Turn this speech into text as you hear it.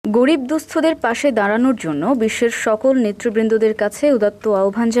গরিব দুস্থদের পাশে দাঁড়ানোর জন্য বিশ্বের সকল নেতৃবৃন্দদের কাছে উদাত্ত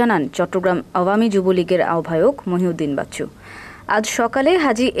আহ্বান জানান চট্টগ্রাম আওয়ামী যুবলীগের আহ্বায়ক মহিউদ্দিন বাচ্চু। আজ সকালে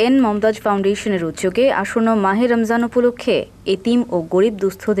হাজী এন মমতাজ ফাউন্ডেশনের উদ্যোগে আসন্ন মাহে রমজান উপলক্ষে এতিম ও গরিব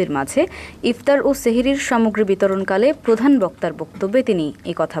দুস্থদের মাঝে ইফতার ও সেহরির সামগ্রী বিতরণকালে প্রধান বক্তার বক্তব্যে তিনি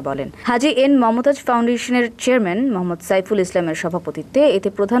একথা বলেন। হাজী এন মমতাজ ফাউন্ডেশনের চেয়ারম্যান মোহাম্মদ সাইফুল ইসলামের সভাপতিত্বে এতে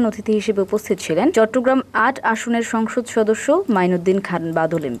প্রধান অতিথি হিসেবে উপস্থিত ছিলেন চট্টগ্রাম ৮ আসনের সংসদ সদস্য মাইনুদ্দিন খান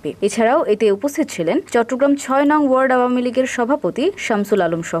বাদল এমপি। এছাড়াও এতে উপস্থিত ছিলেন চট্টগ্রাম ৬ নং ওয়ার্ড আওয়ামী লীগের সভাপতি শামসুল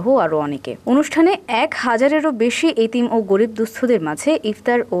আলম সহ আরও অনেকে। অনুষ্ঠানে ১,০০০-এরও বেশি এতিম ও গরিব দুস্থদের মাঝে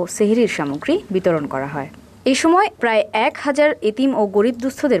ইফতার ও সেহরির সামগ্রী বিতরণ করা হয়। এই সময় প্রায় ১,০০০ এতিম ও গরিব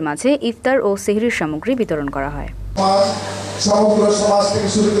দুস্থদের মাঝে ইফতার ও সেহরির সামগ্রী বিতরণ করা হয়। সমগ্র সমাজ থেকে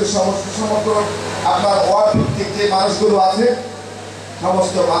শুরু করে সমগ্র আপনার ওয়ার্ড ভিত্তিক যে মানুষগুলো আছে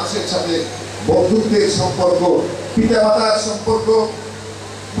সমস্ত মানুষের সাথে বন্ধুত্বের সম্পর্ক, পিতা মাতার সম্পর্ক,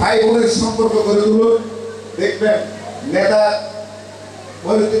 ভাই বোনের সম্পর্ক গড়ে তুলুন। দেখবেন নেতা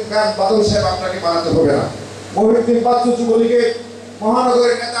মহিউদ্দিন খান বাদল সাহেব আপনাকে বানাতে হবে না, মহিউদ্দিন বাচ্চু যুবলীগের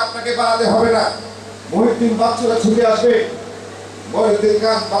মহানগরের নেতা আপনাকে বানাতে হবে না। মহিউদ্দিন বাচ্চুরা ছুটে আসবে, মহিউদ্দিন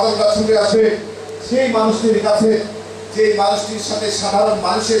খান বাদলরা ছুটে আসবে সেই মানুষটির কাছে, যে মানুষটির সাথে সাধারণ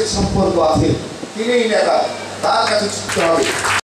মানুষের সম্পর্ক আছে, তিনিই নেতা, তার কাছে ছুটতে হবে।